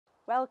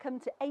Welcome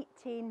to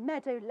 18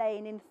 Meadow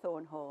Lane in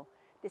Thornhaugh.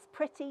 This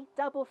pretty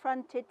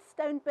double-fronted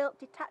stone-built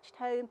detached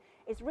home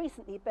is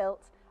recently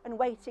built and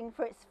waiting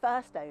for its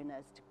first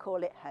owners to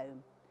call it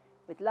home.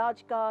 With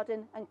large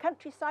garden and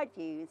countryside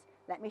views,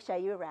 let me show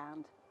you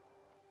around.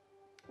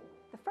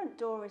 The front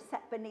door is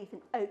set beneath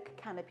an oak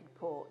canopied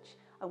porch,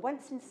 and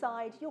once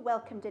inside you're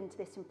welcomed into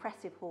this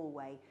impressive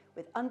hallway.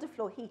 With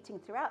underfloor heating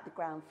throughout the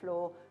ground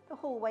floor, the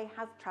hallway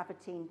has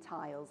travertine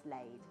tiles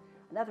laid.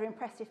 Another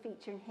impressive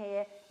feature in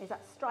here is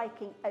that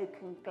striking oak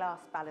and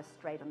glass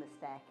balustrade on the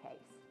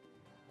staircase.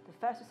 The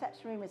first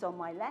reception room is on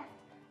my left,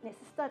 and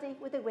it's a study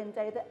with a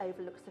window that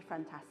overlooks the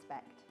front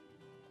aspect.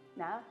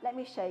 Now let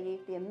me show you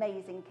the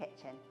amazing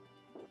kitchen.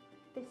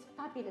 This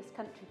fabulous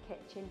country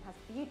kitchen has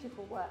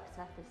beautiful work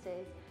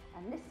surfaces,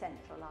 and this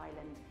central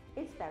island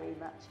is very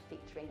much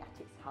featuring at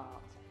its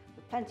heart.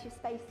 With plenty of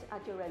space to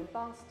add your own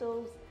bar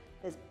stools,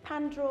 there's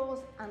pan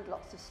drawers and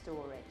lots of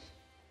storage.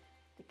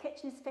 The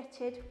kitchen is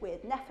fitted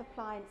with Neff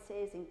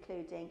appliances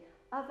including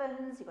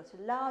ovens, you've got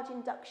a large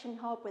induction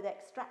hob with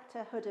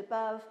extractor hood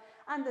above,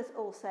 and there's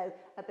also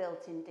a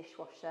built-in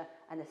dishwasher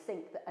and a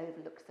sink that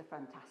overlooks the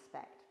front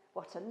aspect.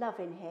 What a love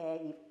in here,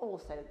 you've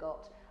also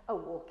got a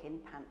walk-in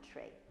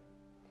pantry.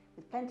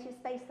 With plenty of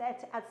space there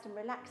to add some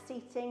relaxed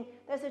seating,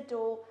 there's a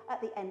door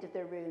at the end of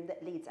the room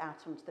that leads out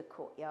onto the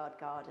courtyard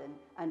garden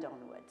and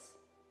onwards.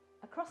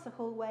 Across the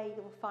hallway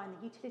you will find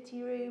the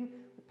utility room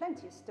with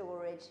plenty of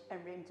storage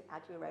and room to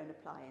add your own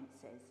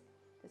appliances.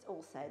 There's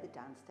also the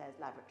downstairs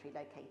lavatory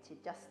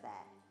located just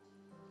there.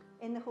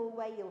 In the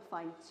hallway you'll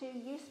find two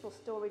useful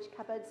storage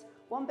cupboards,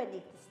 one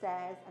beneath the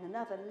stairs and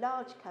another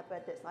large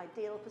cupboard that's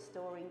ideal for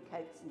storing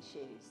coats and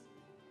shoes.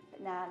 But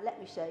now let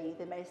me show you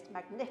the most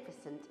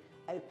magnificent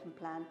open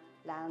plan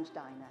lounge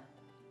diner.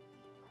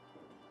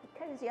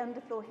 The cosy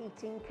underfloor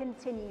heating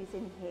continues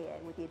in here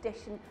with the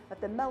addition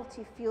of the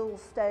multi-fuel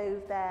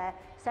stove there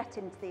set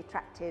into the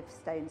attractive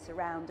stone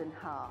surround and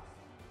hearth.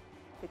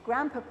 The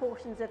grand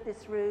proportions of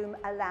this room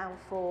allow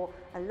for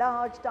a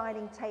large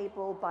dining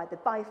table by the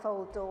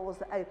bifold doors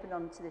that open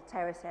onto the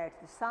terrace area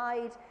to the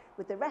side,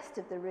 with the rest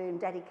of the room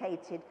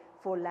dedicated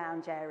for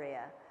lounge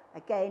area.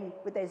 Again,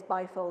 with those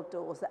bifold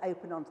doors that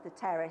open onto the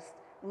terrace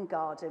and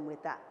garden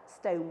with that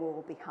stone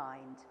wall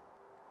behind.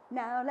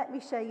 Now let me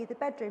show you the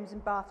bedrooms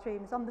and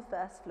bathrooms on the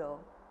first floor.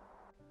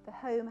 The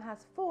home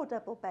has 4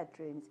 double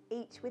bedrooms,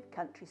 each with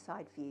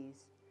countryside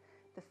views.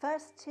 The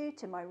first 2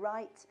 to my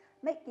right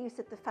make use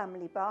of the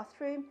family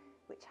bathroom,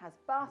 which has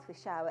bath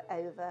with shower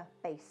over,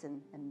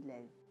 basin and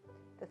loo.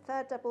 The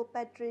third double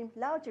bedroom,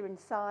 larger in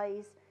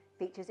size,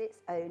 features its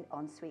own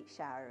ensuite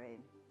shower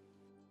room.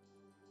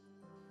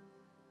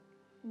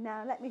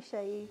 Now let me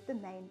show you the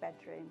main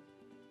bedroom.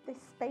 This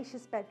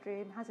spacious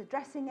bedroom has a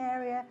dressing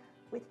area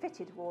with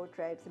fitted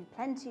wardrobes and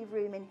plenty of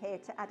room in here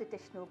to add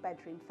additional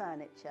bedroom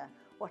furniture.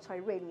 What I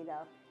really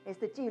love is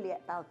the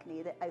Juliet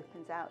balcony that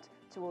opens out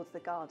towards the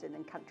garden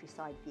and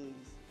countryside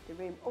views. The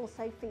room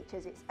also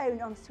features its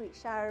own ensuite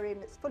shower room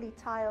that's fully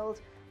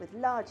tiled with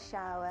large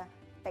shower,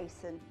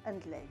 basin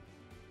and loo.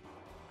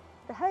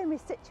 The home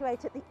is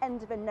situated at the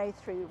end of a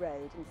no-through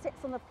road and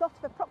sits on a plot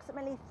of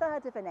approximately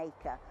 1/3 of an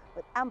acre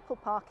with ample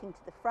parking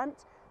to the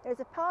front. There is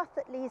a path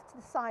that leads to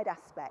the side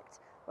aspect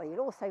where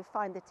you'll also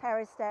find the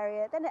terraced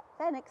area,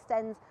 then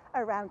extends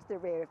around to the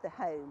rear of the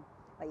home,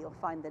 where you'll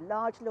find the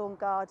large lawn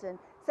garden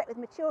set with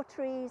mature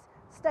trees,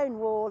 stone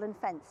wall and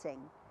fencing.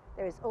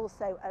 There is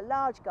also a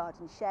large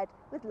garden shed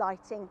with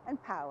lighting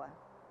and power.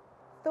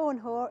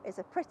 Thornhaugh is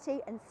a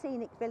pretty and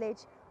scenic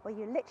village where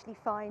you literally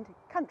find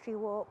country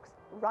walks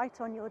right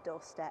on your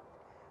doorstep.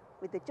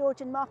 With the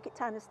Georgian market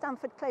town of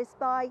Stamford close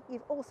by,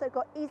 you've also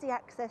got easy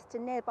access to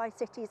nearby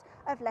cities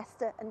of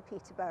Leicester and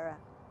Peterborough.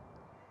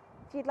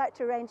 If you'd like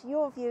to arrange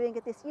your viewing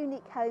of this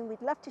unique home,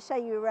 we'd love to show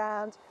you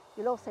around.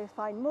 You'll also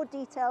find more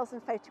details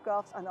and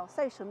photographs on our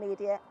social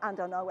media and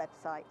on our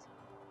website.